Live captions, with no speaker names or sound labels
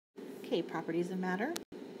Okay, properties of matter.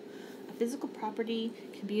 A physical property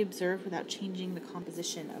can be observed without changing the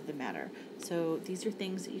composition of the matter. So these are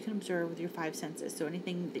things that you can observe with your five senses. So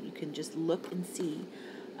anything that you can just look and see.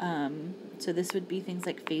 So this would be things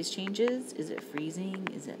like phase changes. Is it freezing?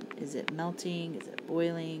 Is it melting? Is it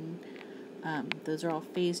boiling? Those are all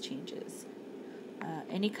phase changes.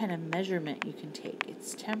 Any kind of measurement you can take.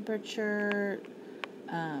 Its temperature,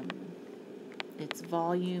 its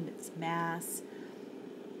volume, its mass.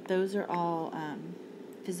 Those are all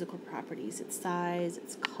physical properties. Its size,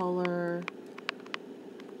 its color.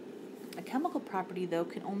 A chemical property, though,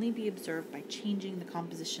 can only be observed by changing the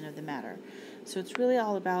composition of the matter. So it's really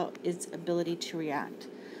all about its ability to react.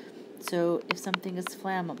 So if something is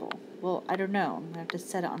flammable, well, I don't know. I'm going to have to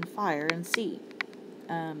set it on fire and see.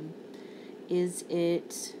 Is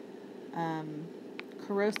it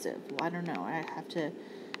corrosive? Well, I don't know. I have to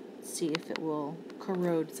see if it will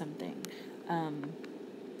corrode something.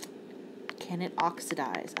 Can it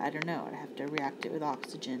oxidize? I don't know. I have to react it with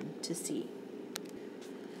oxygen to see.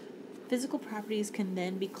 Physical properties can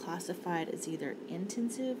then be classified as either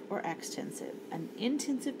intensive or extensive. An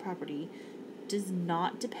intensive property does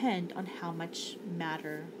not depend on how much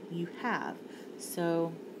matter you have.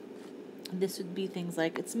 So this would be things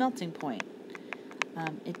like its melting point.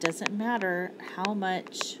 It doesn't matter how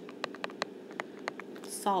much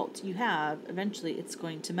salt you have, eventually it's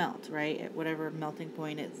going to melt, right? At whatever melting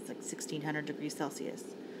point it's like 1600 degrees Celsius.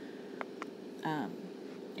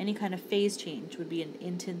 Any kind of phase change would be an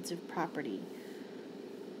intensive property.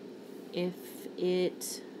 If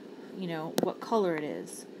it, what color it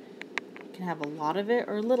is. You can have a lot of it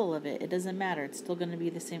or little of it. It doesn't matter. It's still going to be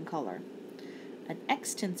the same color. An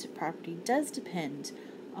extensive property does depend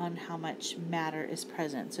on how much matter is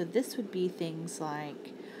present. So this would be things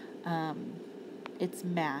like its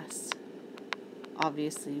mass,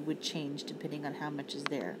 obviously, would change depending on how much is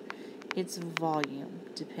there. Its volume,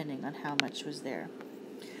 depending on how much was there.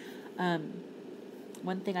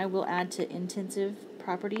 One thing I will add to intensive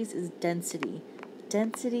properties is density.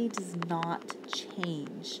 Density does not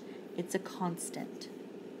change. It's a constant.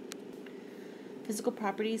 Physical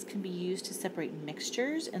properties can be used to separate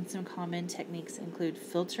mixtures, and some common techniques include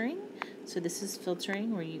filtering. So this is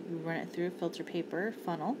filtering, where you run it through a filter paper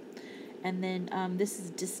funnel. And then this is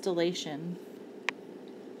distillation,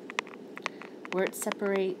 where it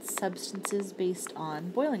separates substances based on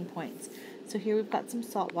boiling points. So here we've got some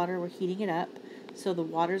salt water. We're heating it up. So the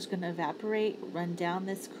water's going to evaporate, run down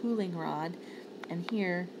this cooling rod, and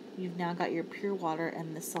here you've now got your pure water,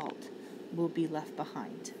 and the salt will be left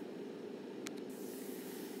behind.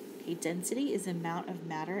 Okay, density is the amount of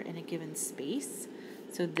matter in a given space.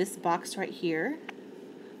 So this box right here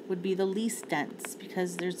would be the least dense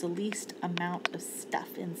because there's the least amount of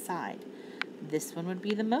stuff inside. This one would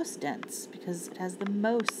be the most dense because it has the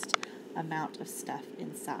most amount of stuff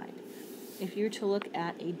inside. If you were to look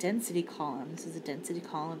at a density column, this is a density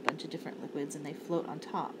column, a bunch of different liquids, and they float on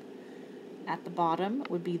top. At the bottom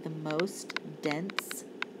would be the most dense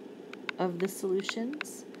of the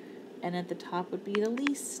solutions, and at the top would be the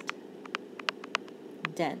least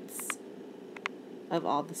dense of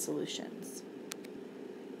all the solutions.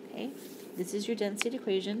 Okay, this is your density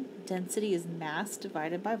equation. Density is mass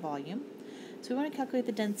divided by volume. So we want to calculate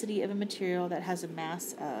the density of a material that has a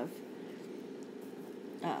mass of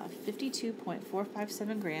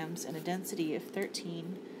 52.457 grams and a density of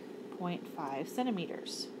 13.5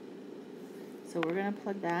 centimeters. So we're going to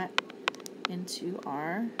plug that into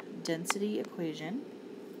our density equation.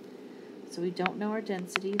 So we don't know our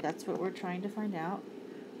density. That's what we're trying to find out.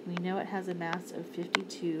 We know it has a mass of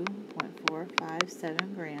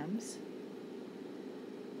 52.457 grams.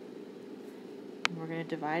 And we're going to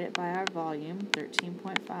divide it by our volume,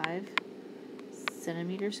 13.5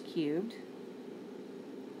 centimeters cubed.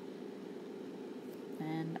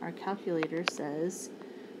 And our calculator says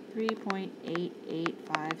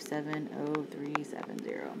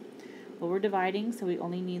 3.88570370. Well, we're dividing, so we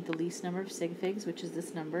only need the least number of sig figs, which is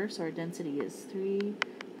this number. So our density is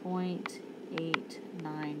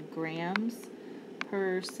 3.89 grams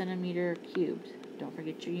per centimeter cubed. Don't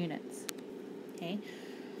forget your units. Okay.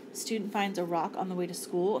 Student finds a rock on the way to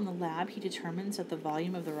school. In the lab, he determines that the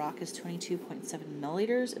volume of the rock is 22.7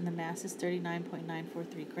 milliliters and the mass is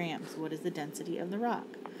 39.943 grams. What is the density of the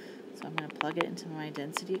rock? So I'm going to plug it into my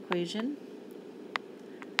density equation.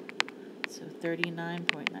 So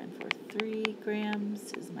 39.943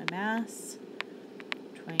 grams is my mass,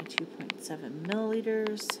 22.7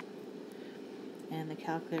 milliliters, and the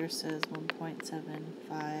calculator says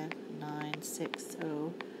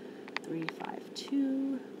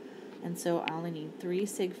 1.75960,352. And so I only need 3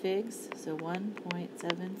 sig figs, so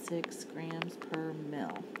 1.76 grams per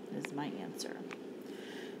mil is my answer.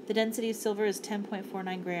 The density of silver is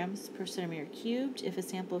 10.49 grams per centimeter cubed. If a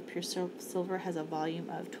sample of pure silver has a volume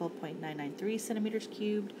of 12.993 centimeters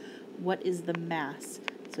cubed, what is the mass?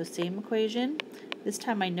 So same equation. This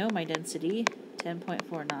time I know my density,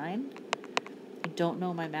 10.49. I don't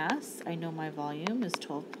know my mass. I know my volume is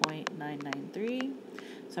 12.993.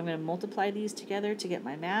 So I'm going to multiply these together to get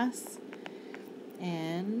my mass.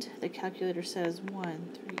 And the calculator says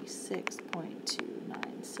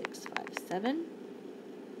 136.29657.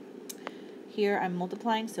 Here I'm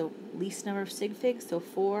multiplying, so least number of sig figs, so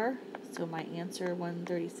 4. So my answer,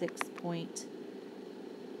 136 point,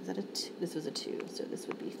 is that a 2? This was a 2, so this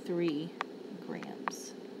would be 3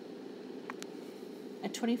 grams. A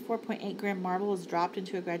 24.8 gram marble is dropped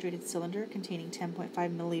into a graduated cylinder containing 10.5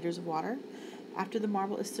 milliliters of water. After the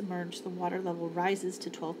marble is submerged, the water level rises to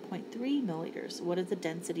 12.3 milliliters. What is the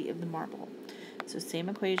density of the marble? So same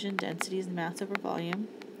equation, density is mass over volume.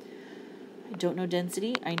 I don't know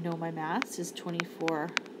density. I know my mass is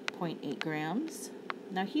 24.8 grams.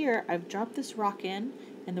 Now here, I've dropped this rock in,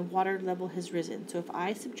 and the water level has risen. So if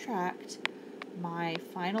I subtract my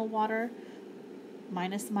final water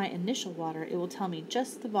minus my initial water, it will tell me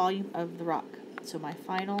just the volume of the rock. So my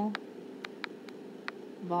final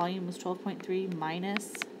volume was 12.3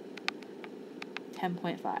 minus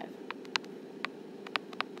 10.5.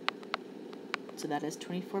 So that is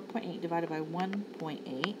 24.8 divided by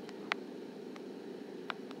 1.8.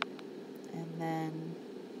 And then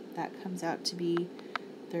that comes out to be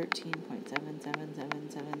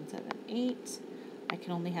 13.777778. I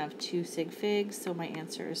can only have 2 sig figs, so my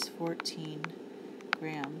answer is 14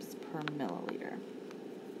 grams per milliliter.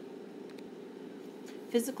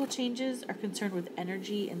 Physical changes are concerned with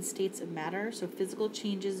energy and states of matter, so physical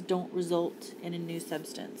changes don't result in a new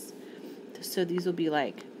substance. So these will be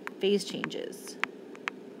like phase changes.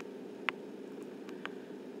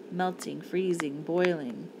 Melting, freezing,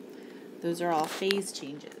 boiling. Those are all phase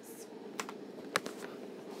changes.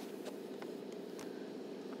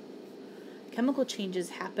 Chemical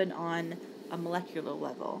changes happen on a molecular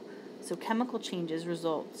level. So chemical changes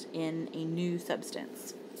result in a new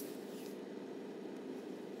substance.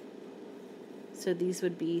 So these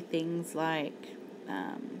would be things like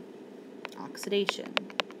oxidation,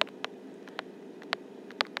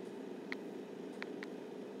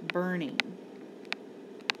 burning.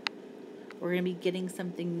 We're going to be getting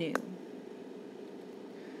something new.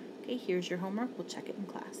 Okay, here's your homework. We'll check it in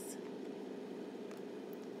class.